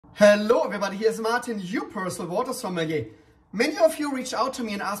Hello everybody, here's Martin, your personal water sommelier. Many of you reached out to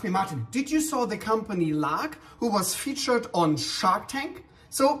me and asked me, Martin, did you saw the company LARQ who was featured on Shark Tank?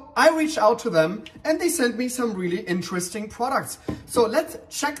 So I reached out to them and they sent me some really interesting products. So let's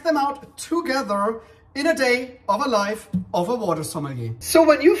check them out together in a day of a life of a water sommelier. So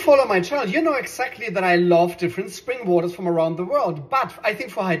when you follow my channel, you know exactly that I love different spring waters from around the world. But I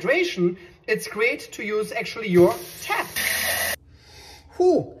think for hydration, it's great to use actually your tap.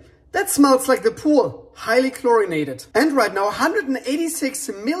 Ooh, that smells like the pool, highly chlorinated. And right now, 186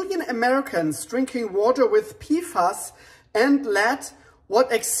 million Americans drinking water with PFAS and lead,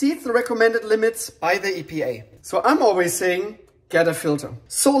 what exceeds the recommended limits by the EPA. So I'm always saying, get a filter.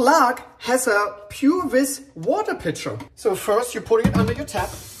 So LARQ has a PureVis water pitcher. So first you put it under your tap,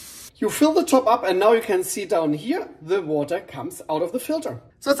 you fill the top up, and now you can see down here, the water comes out of the filter.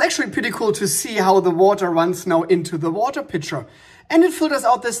 So it's actually pretty cool to see how the water runs now into the water pitcher. And it filters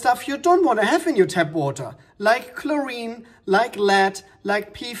out the stuff you don't want to have in your tap water, like chlorine, like lead,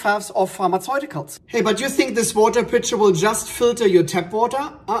 like PFAS or pharmaceuticals. Hey, but you think this water pitcher will just filter your tap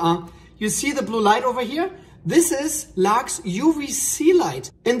water? You see the blue light over here? This is LARQ's UVC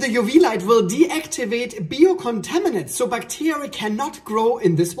light. And the UV light will deactivate biocontaminants, so bacteria cannot grow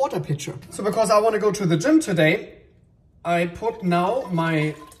in this water pitcher. So because I want to go to the gym today, I put now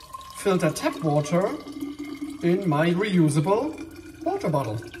my filtered tap water in my reusable water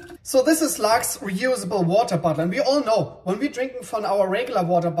bottle. So this is LARQ's reusable water bottle. And we all know when we're drinking from our regular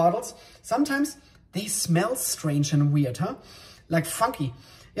water bottles, sometimes they smell strange and weird, huh? Like funky.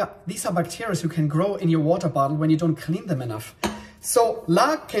 Yeah, these are bacteria who can grow in your water bottle when you don't clean them enough. So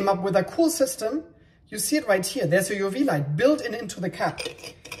LARQ came up with a cool system. You see it right here. There's a UV light built into the cap.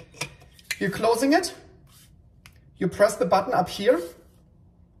 You're closing it. You press the button up here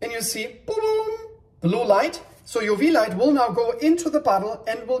and you see, boom, blue light. So UV light will now go into the bottle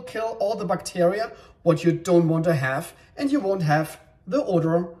and will kill all the bacteria, what you don't want to have, and you won't have the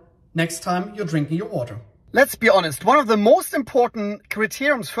odor next time you're drinking your water. Let's be honest, one of the most important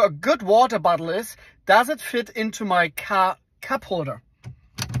criteriums for a good water bottle is, does it fit into my car cup holder?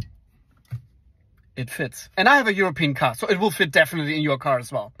 It fits. And I have a European car, so it will fit definitely in your car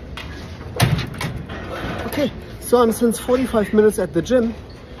as well. Okay, so I'm since 45 minutes at the gym,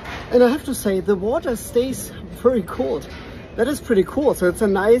 and I have to say the water stays very cold. That is pretty cool. So it's a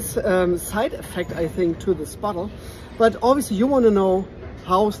nice side effect, I think, to this bottle. But obviously you want to know,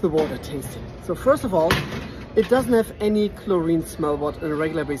 how's the water tasting? So first of all, it doesn't have any chlorine smell, what on a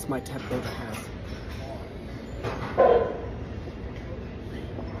regular basis my tap water has.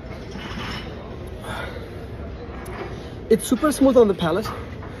 It's super smooth on the palate.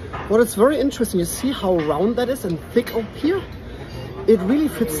 What is very interesting, you see how round that is and thick up here? It really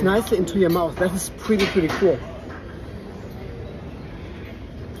fits nicely into your mouth. That is pretty cool.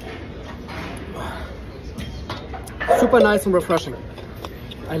 Super nice and refreshing.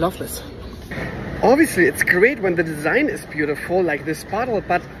 I love this. Obviously, it's great when the design is beautiful, like this bottle,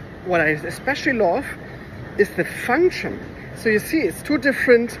 but what I especially love is the function. So you see, it's two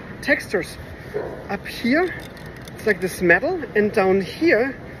different textures. Up here, it's like this metal, and down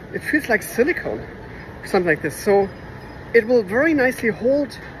here, it feels like silicone, something like this. So it will very nicely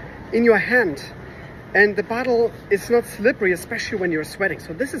hold in your hand, and the bottle is not slippery, especially when you're sweating.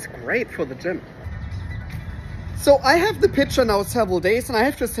 So this is great for the gym. So I have the pitcher now several days, and I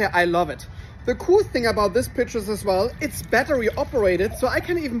have to say I love it. The cool thing about this pitcher is as well, it's battery operated, so I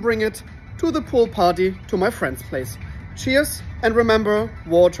can even bring it to the pool party to my friend's place. Cheers, and remember,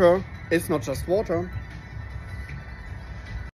 water is not just water.